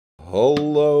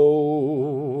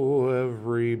Hello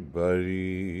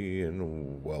everybody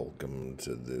and welcome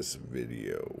to this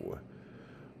video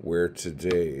where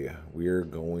today we are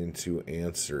going to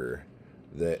answer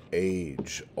the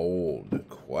age-old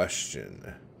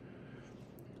question: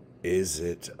 is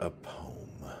it a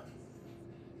poem?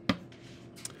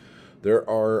 There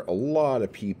are a lot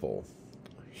of people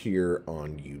here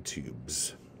on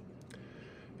YouTubes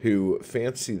who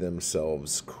fancy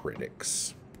themselves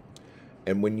critics.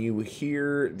 And when you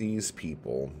hear these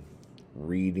people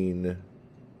reading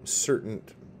certain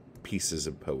pieces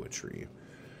of poetry,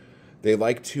 they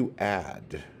like to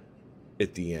add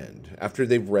at the end, after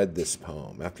they've read this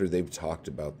poem, after they've talked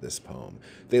about this poem,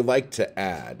 they like to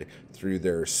add through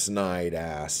their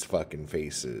snide-ass fucking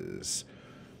faces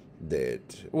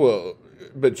that, well,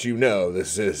 but you know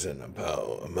this isn't a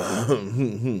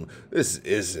poem. This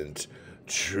isn't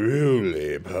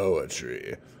truly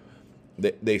poetry.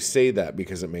 They say that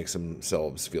because it makes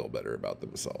themselves feel better about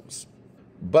themselves.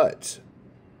 But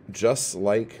just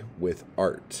like with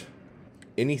art,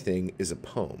 anything is a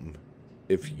poem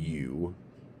if you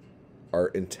are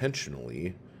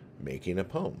intentionally making a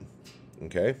poem.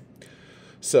 Okay?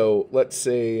 So let's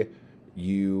say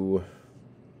you,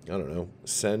 I don't know,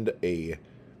 send a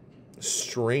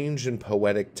strange and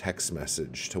poetic text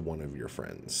message to one of your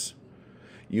friends.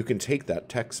 You can take that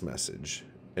text message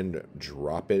and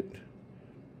drop it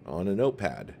on a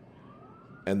notepad,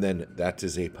 and then that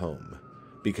is a poem,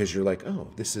 because you're like,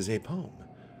 oh, this is a poem.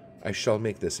 I shall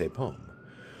make this a poem.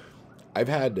 I've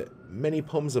had many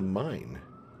poems of mine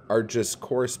are just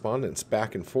correspondence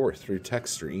back and forth through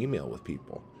text or email with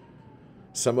people.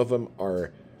 Some of them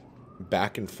are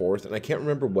back and forth, and I can't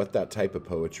remember what that type of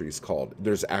poetry is called.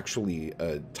 There's actually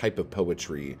a type of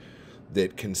poetry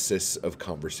that consists of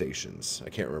conversations. I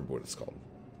can't remember what it's called.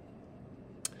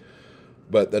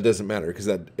 But that doesn't matter, because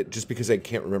just because I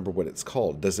can't remember what it's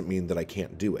called doesn't mean that I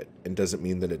can't do it, and doesn't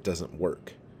mean that it doesn't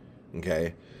work.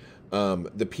 Okay?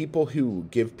 The people who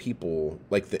give people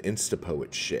like the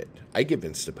Instapoet shit, I give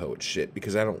Instapoet shit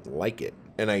because I don't like it,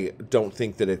 and I don't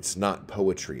think that it's not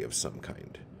poetry of some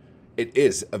kind. It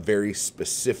is a very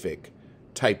specific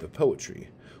type of poetry,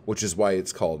 which is why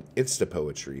it's called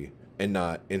Instapoetry and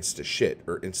not Insta shit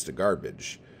or Insta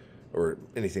garbage or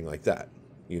anything like that.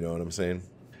 You know what I'm saying?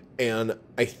 And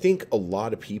I think a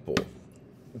lot of people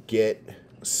get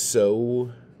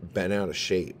so bent out of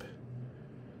shape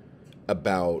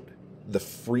about the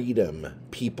freedom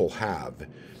people have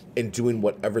in doing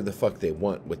whatever the fuck they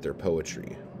want with their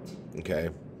poetry. Okay?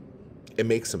 It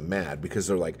makes them mad because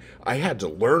they're like, I had to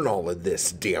learn all of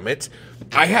this, damn it.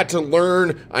 I had to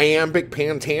learn iambic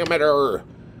pentameter.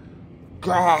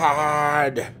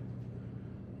 God.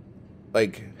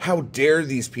 Like, how dare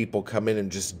these people come in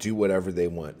and just do whatever they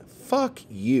want? Fuck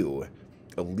you,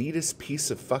 elitist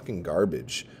piece of fucking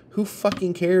garbage. Who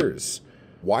fucking cares?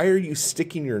 Why are you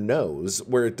sticking your nose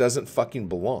where it doesn't fucking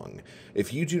belong?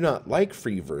 If you do not like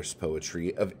free verse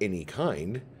poetry of any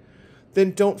kind,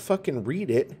 then don't fucking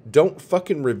read it, don't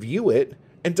fucking review it,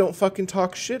 and don't fucking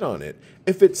talk shit on it.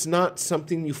 If it's not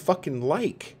something you fucking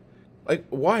like. Like,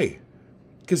 why?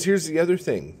 Because here's the other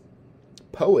thing.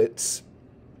 Poets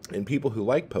and people who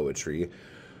like poetry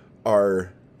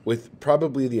are, with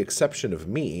probably the exception of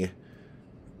me,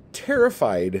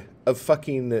 terrified of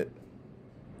fucking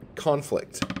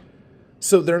conflict.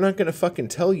 So they're not going to fucking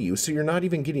tell you, so you're not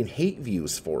even getting hate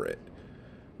views for it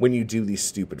when you do these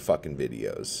stupid fucking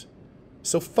videos.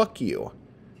 So fuck you.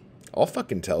 I'll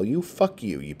fucking tell you, fuck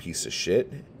you, you piece of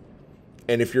shit.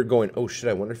 And if you're going, oh shit,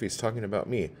 I wonder if he's talking about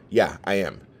me. Yeah, I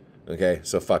am. Okay,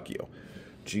 so fuck you.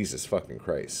 Jesus fucking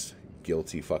Christ.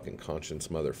 Guilty fucking conscience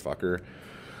motherfucker.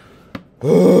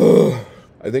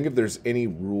 I think if there's any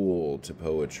rule to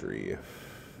poetry,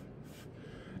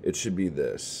 it should be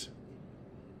this: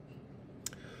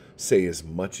 say as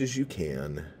much as you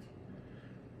can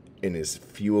in as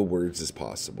few words as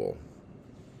possible.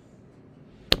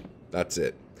 That's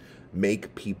it.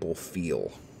 Make people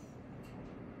feel.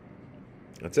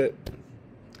 That's it.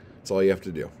 That's all you have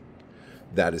to do.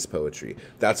 That is poetry.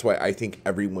 That's why I think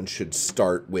everyone should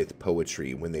start with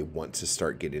poetry when they want to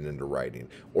start getting into writing,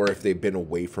 or if they've been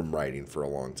away from writing for a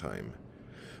long time,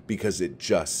 because it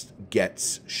just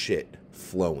gets shit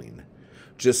flowing.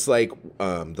 Just like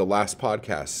the last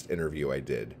podcast interview I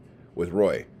did with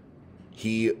Roy.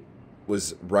 He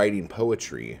was writing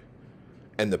poetry,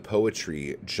 and the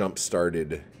poetry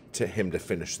jump-started to him to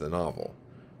finish the novel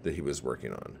that he was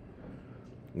working on.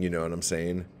 You know what I'm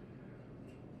saying?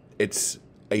 It's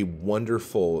a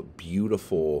wonderful,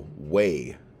 beautiful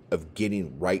way of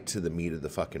getting right to the meat of the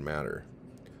fucking matter.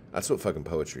 That's what fucking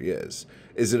poetry is.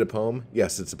 Is it a poem?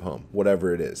 Yes, it's a poem.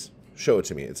 Whatever it is. Show it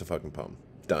to me. It's a fucking poem.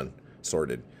 Done.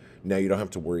 Sorted. Now you don't have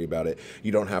to worry about it.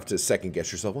 You don't have to second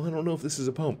guess yourself. Well, I don't know if this is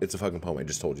a poem. It's a fucking poem. I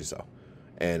just told you so.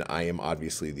 And I am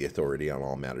obviously the authority on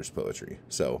all matters poetry.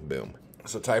 So, boom.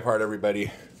 So, type hard,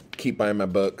 everybody. Keep buying my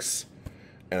books.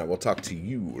 And I will talk to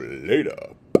you later.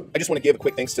 I just want to give a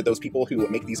quick thanks to those people who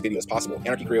make these videos possible.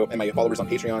 Anarchy Crew and my followers on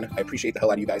Patreon. I appreciate the hell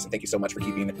out of you guys, and thank you so much for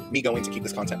keeping me going to keep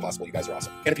this content possible. You guys are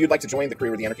awesome. And if you'd like to join the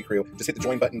crew or the Anarchy Crew, just hit the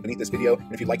join button beneath this video.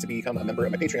 And if you'd like to become a member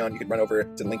of my Patreon, you can run over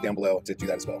to the link down below to do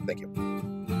that as well. Thank you.